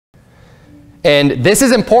And this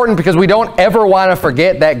is important because we don't ever want to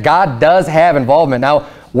forget that God does have involvement. Now,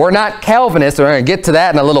 we're not Calvinists. We're going to get to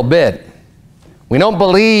that in a little bit. We don't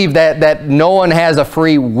believe that no one has a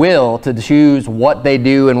free will to choose what they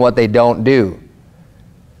do and what they don't do.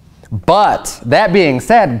 But that being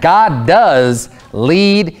said, God does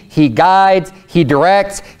lead, He guides, He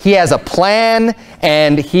directs, He has a plan,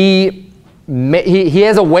 and He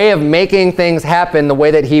has a way of making things happen the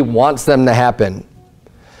way that He wants them to happen.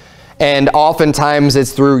 And oftentimes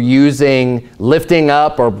it's through lifting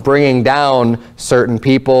up or bringing down certain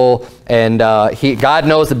people. And God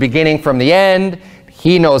knows the beginning from the end.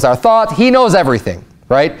 He knows our thoughts. He knows everything,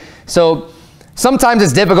 right? So sometimes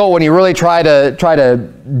it's difficult when you really try to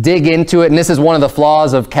dig into it. And this is one of the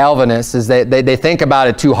flaws of Calvinists, is that they think about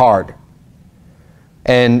it too hard.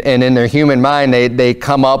 And in their human mind, they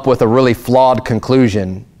come up with a really flawed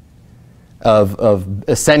conclusion of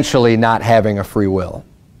essentially not having a free will.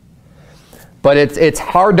 But it's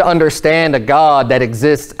hard to understand a God that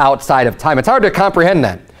exists outside of time. It's hard to comprehend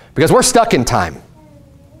that because we're stuck in time.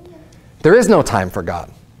 There is no time for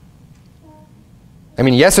God. I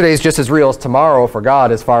mean, yesterday is just as real as tomorrow for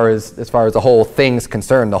God as far as the whole thing's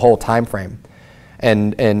concerned, the whole time frame.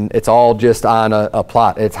 And it's all just on a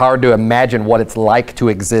plot. It's hard to imagine what it's like to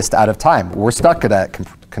exist out of time. We're stuck to that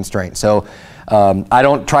constraint. So I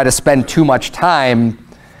don't try to spend too much time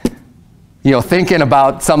thinking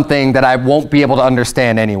about something that I won't be able to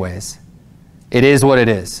understand anyways. It is what it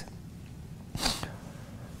is.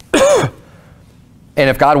 And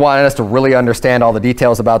if God wanted us to really understand all the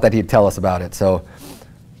details about that, He'd tell us about it. So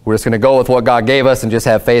we're just going to go with what God gave us and just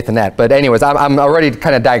have faith in that. But anyways, I'm already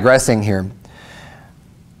kind of digressing here.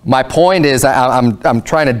 My point is I'm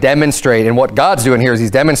trying to demonstrate, and what God's doing here is He's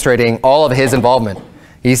demonstrating all of His involvement.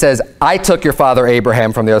 He says, I took your father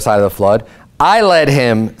Abraham from the other side of the flood. I led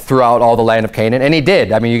him throughout all the land of Canaan, and He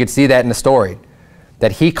did. I mean, you could see that in the story,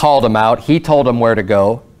 that He called him out. He told him where to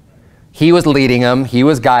go. He was leading him. He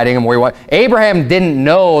was guiding him where he went. Abraham didn't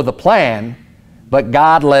know the plan, but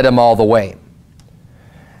God led him all the way.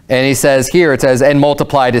 And He says here, it says, and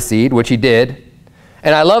multiplied his seed, which He did.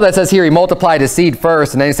 And I love that it says here, He multiplied his seed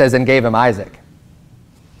first, and then He says, and gave him Isaac.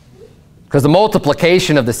 Because the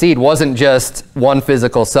multiplication of the seed wasn't just one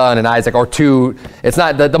physical son and Isaac, or two. It's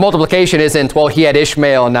not, the multiplication isn't, well, he had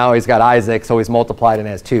Ishmael and now he's got Isaac, so he's multiplied and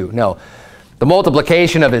has two. No. The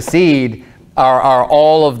multiplication of his seed are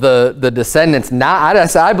all of the descendants.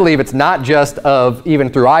 I believe it's not just of, even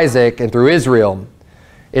through Isaac and through Israel.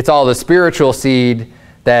 It's all the spiritual seed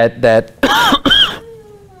that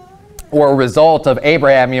were a result of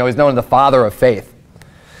Abraham. He's known as the father of faith.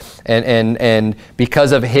 And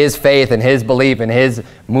because of his faith and his belief and his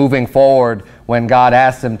moving forward when God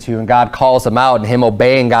asks him to, and God calls him out, and him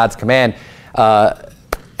obeying God's command,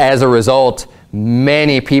 as a result,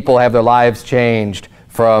 many people have their lives changed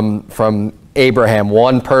from Abraham,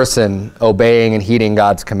 one person obeying and heeding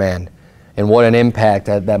God's command. And what an impact,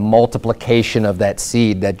 that multiplication of that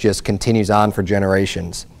seed that just continues on for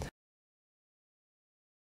generations.